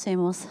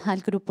conocemos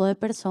al grupo de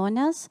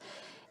personas.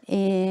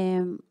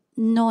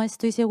 No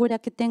estoy segura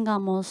que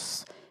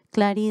tengamos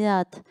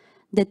claridad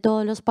de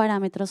todos los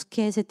parámetros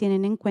que se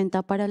tienen en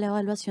cuenta para la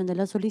evaluación de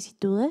las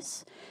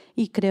solicitudes,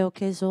 y creo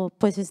que eso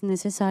pues es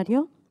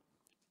necesario.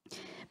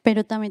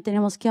 Pero también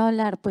tenemos que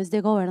hablar pues de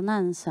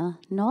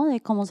gobernanza, ¿no? De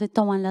cómo se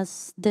toman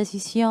las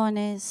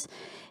decisiones,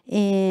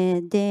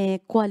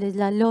 de cuál es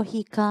la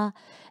lógica,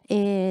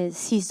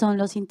 si son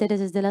los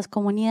intereses de las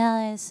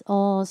comunidades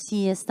o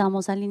si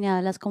estamos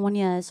alineadas las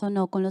comunidades o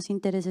no con los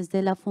intereses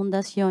de la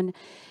fundación,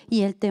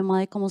 y el tema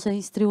de cómo se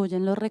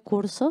distribuyen los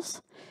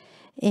recursos.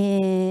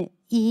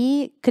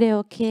 Y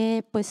creo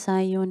que pues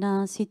hay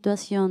una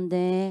situación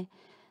de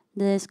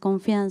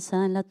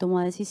desconfianza en la toma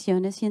de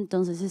decisiones, y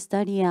entonces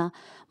estaría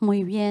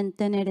muy bien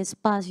tener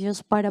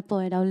espacios para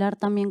poder hablar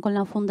también con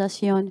la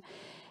fundación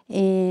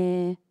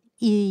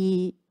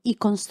y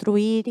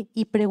construir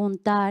y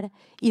preguntar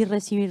y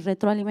recibir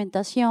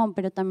retroalimentación,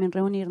 pero también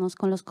reunirnos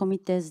con los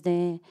comités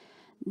que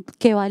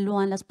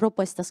evalúan las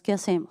propuestas que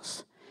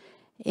hacemos.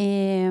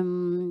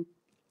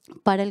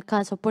 Para el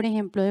caso, por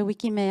ejemplo, de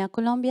Wikimedia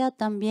Colombia,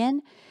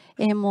 también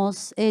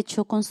hemos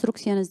hecho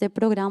construcciones de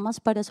programas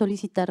para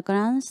solicitar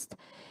grants,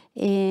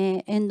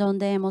 en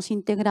donde hemos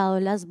integrado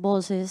las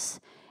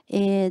voces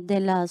de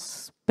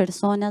las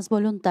personas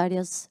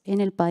voluntarias en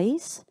el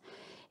país,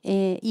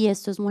 y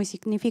esto es muy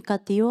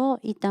significativo.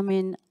 Y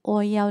también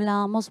hoy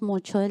hablábamos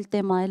mucho del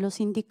tema de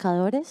los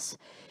indicadores,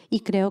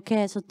 y creo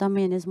que eso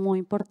también es muy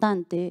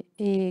importante,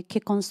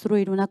 que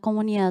construir una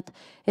comunidad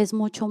es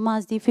mucho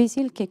más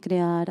difícil que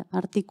crear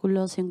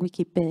artículos en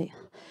Wikipedia.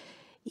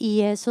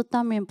 Y eso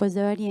también pues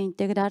debería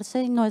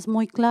integrarse, y no es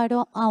muy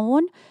claro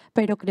aún,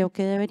 pero creo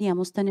que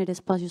deberíamos tener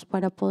espacios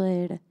para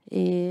poder,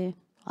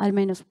 al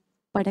menos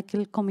para que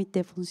el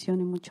comité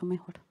funcione mucho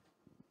mejor.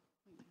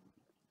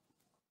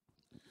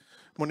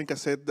 Monica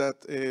said that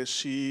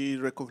she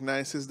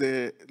recognizes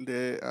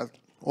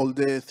all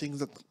the things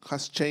that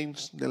has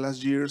changed the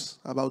last years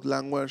about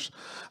language,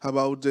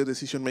 about the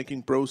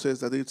decision-making process,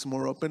 that it's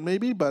more open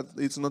maybe, but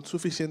it's not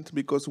sufficient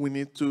because we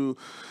need to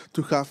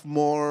have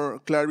more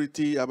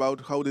clarity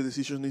about how the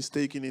decision is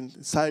taken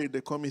inside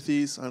the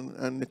committees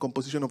and the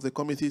composition of the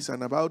committees,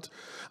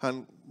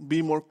 and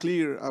be more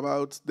clear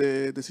about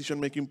the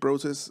decision-making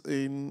process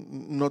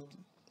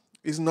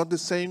is not the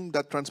same,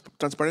 that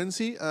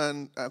transparency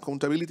and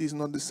accountability is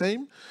not the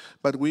same,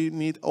 but we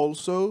need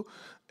also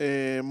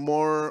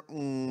more,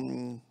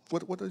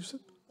 what did you say?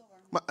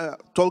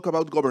 talk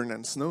about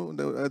governance, no?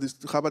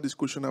 Have a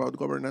discussion about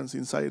governance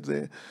inside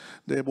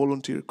the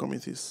volunteer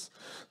committees.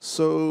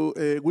 So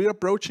we're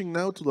approaching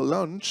now to the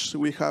lunch.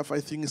 We have,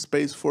 I think,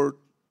 space for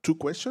 2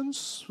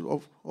 questions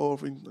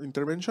of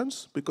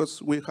interventions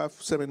because we have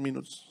 7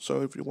 minutes.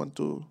 So if you want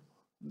to,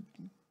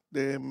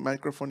 the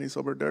microphone is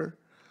over there.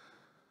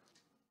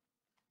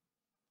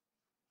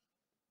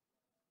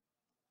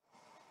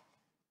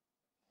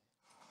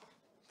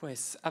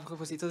 Pues a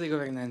propósito de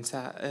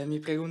gobernanza, mi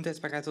pregunta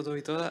es para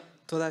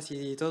todas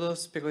y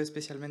todos, pero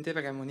especialmente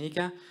para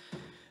Mónica.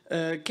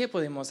 ¿Qué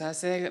podemos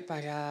hacer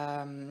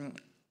para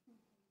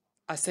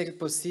hacer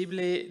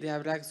posible de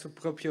hablar su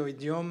propio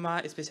idioma,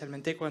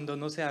 especialmente cuando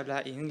no se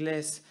habla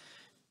inglés,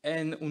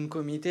 en un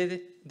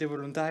comité de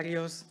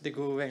voluntarios de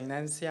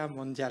gobernanza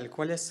mundial?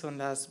 ¿Cuáles son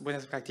las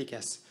buenas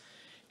prácticas?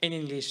 In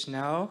English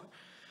now.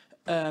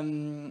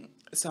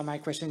 So my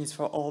question is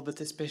for all,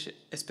 but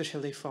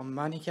especially for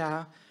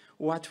Monica.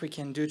 What we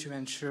can do to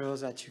ensure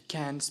that you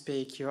can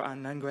speak your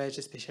own language,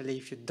 especially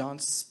if you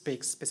don't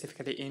speak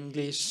specifically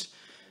English,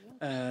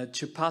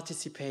 to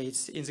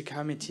participate in the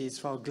committees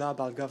for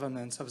global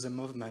governance of the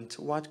movement.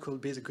 What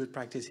could be the good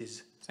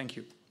practices? Thank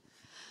you.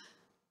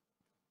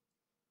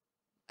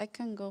 I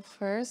can go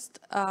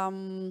first.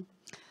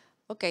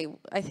 Okay,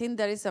 I think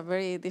that is a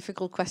very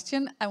difficult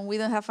question and we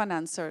don't have an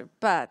answer,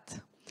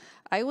 but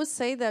I would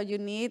say that you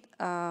need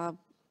a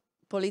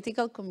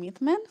political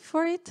commitment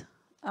for it.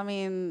 I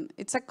mean,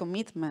 it's a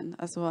commitment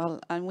as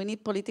well, and we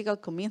need political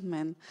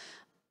commitment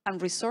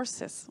and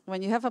resources.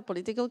 When you have a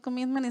political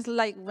commitment, it's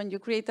like when you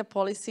create a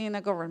policy in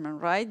a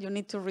government, right? You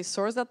need to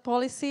resource that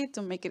policy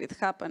to make it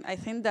happen. I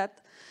think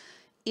that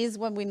is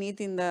what we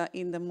need in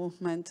the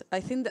movement.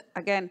 I think that,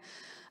 again,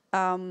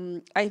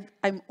 I'm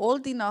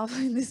old enough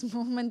in this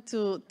movement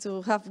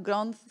to have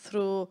gone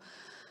through,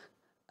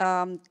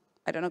 I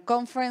don't know,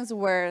 conference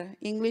where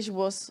English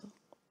was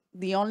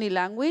the only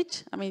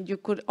language. I mean, you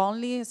could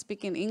only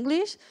speak in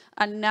English,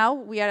 and now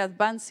we are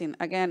advancing.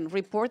 Again,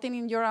 reporting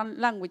in your own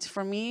language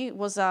for me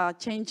was a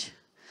change,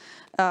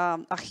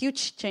 a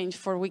huge change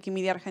for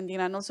Wikimedia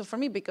Argentina, and also for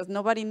me because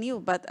nobody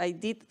knew, but I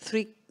did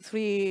three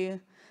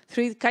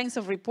kinds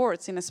of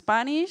reports in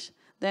Spanish,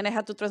 then I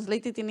had to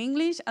translate it in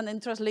English, and then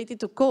translate it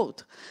to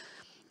code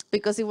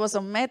because it was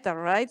on Meta,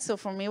 right? So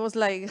for me, it was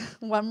like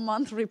 1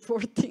 month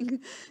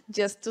reporting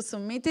just to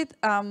submit it.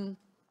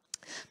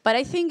 But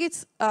I think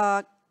it's,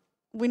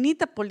 we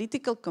need a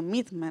political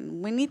commitment.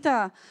 We need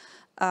yeah,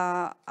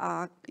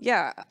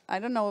 I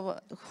don't know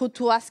who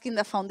to ask in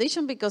the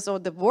foundation because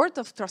of the board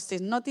of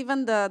trustees, not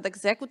even the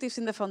executives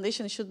in the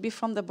foundation. It should be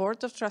from the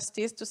board of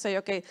trustees to say,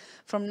 okay,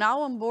 from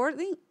now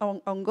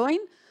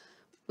ongoing,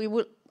 we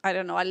will, I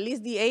don't know, at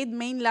least the 8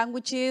 main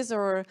languages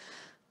or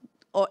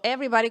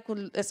everybody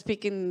could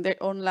speak in their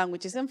own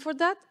languages. And for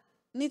that,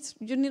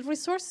 you need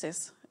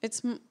resources.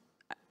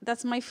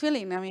 That's my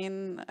feeling. I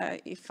mean,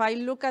 if I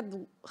look at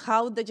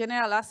how the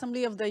General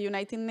Assembly of the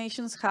United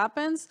Nations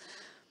happens,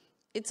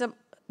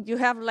 you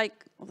have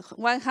like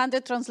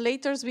 100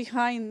 translators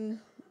behind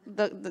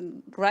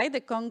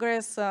the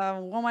Congress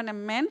women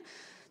and men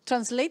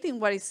translating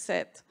what is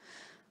said.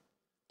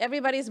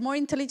 Everybody is more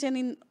intelligent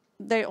in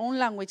their own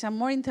language. I'm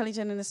more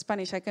intelligent in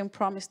Spanish, I can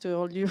promise to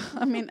all you.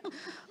 I mean,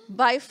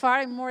 by far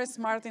I'm more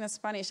smart in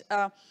Spanish.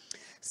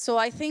 So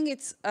I think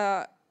it's,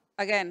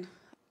 again,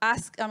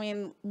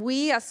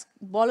 we as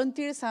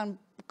volunteers and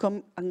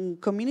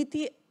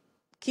community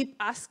keep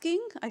asking.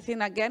 I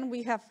think, again,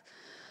 we have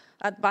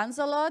advanced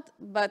a lot,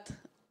 but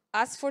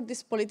ask for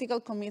this political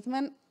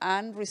commitment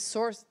and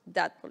resource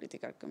that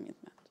political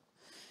commitment.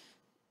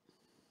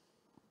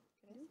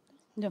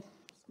 Yeah.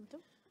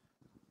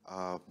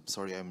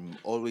 Sorry, I'm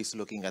always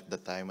looking at the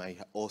time. I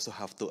also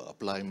have to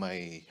apply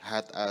my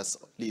hat as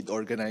lead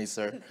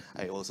organizer.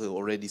 I also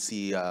already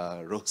see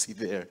Rosie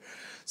there.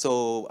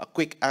 So a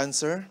quick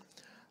answer.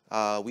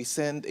 We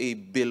send a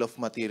bill of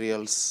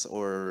materials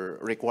or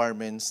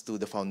requirements to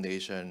the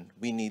foundation.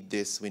 We need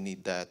this, we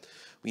need that.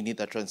 We need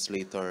a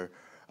translator.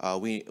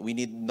 We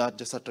need not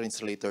just a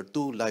translator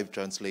to live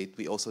translate,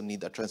 we also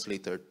need a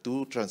translator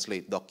to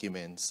translate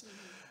documents.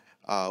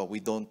 We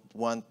don't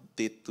want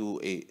it to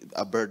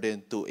a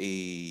burden to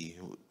a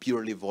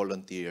purely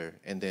volunteer,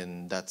 and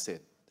then that's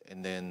it.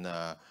 And then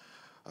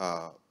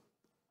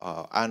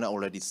Anna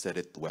already said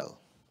it well.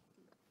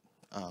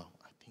 I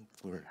think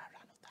we're out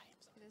of time.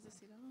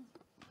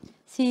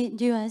 Sí,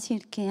 yo iba a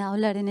decir que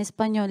hablar en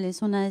español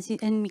es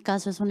en mi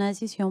caso es una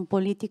decisión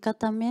política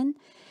también.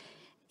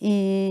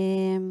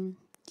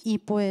 Y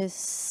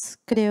pues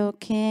creo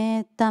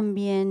que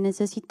también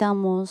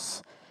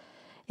necesitamos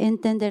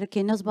entender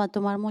que nos va a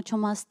tomar mucho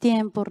más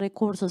tiempo,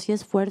 recursos y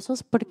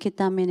esfuerzos, porque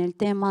también el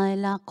tema de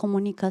la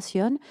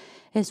comunicación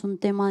es un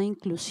tema de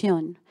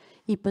inclusión.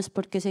 Y pues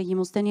porque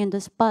seguimos teniendo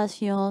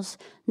espacios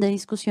de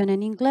discusión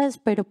en inglés,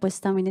 pero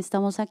pues también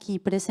estamos aquí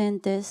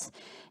presentes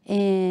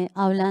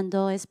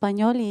hablando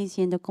español y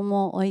diciendo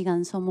como,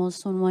 oigan,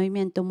 somos un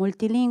movimiento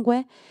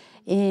multilingüe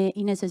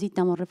y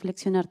necesitamos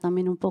reflexionar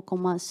también un poco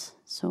más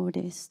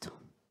sobre esto.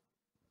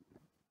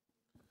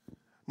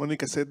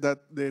 Monica said that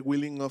the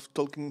willing of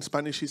talking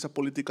Spanish is a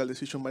political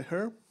decision by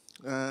her,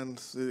 and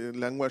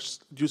language,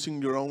 using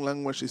your own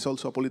language is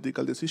also a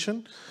political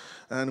decision.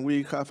 And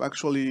we have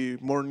actually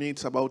more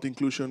needs about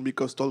inclusion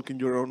because talking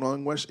your own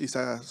language is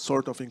a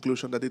sort of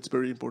inclusion that it's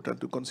very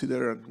important to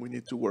consider, and we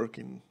need to work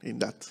in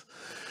that.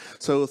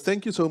 So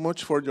thank you so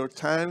much for your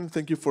time.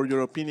 Thank you for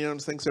your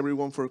opinions. Thanks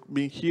everyone for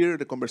being here.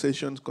 The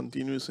conversation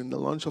continues in the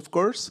lunch, of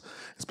course.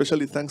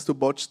 Especially thanks to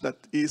Botch that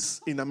is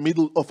in the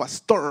middle of a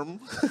storm.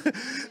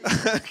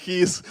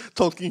 He is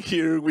talking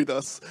here with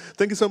us.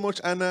 Thank you so much,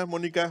 Anna,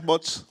 Monica,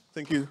 Botch.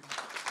 Thank you.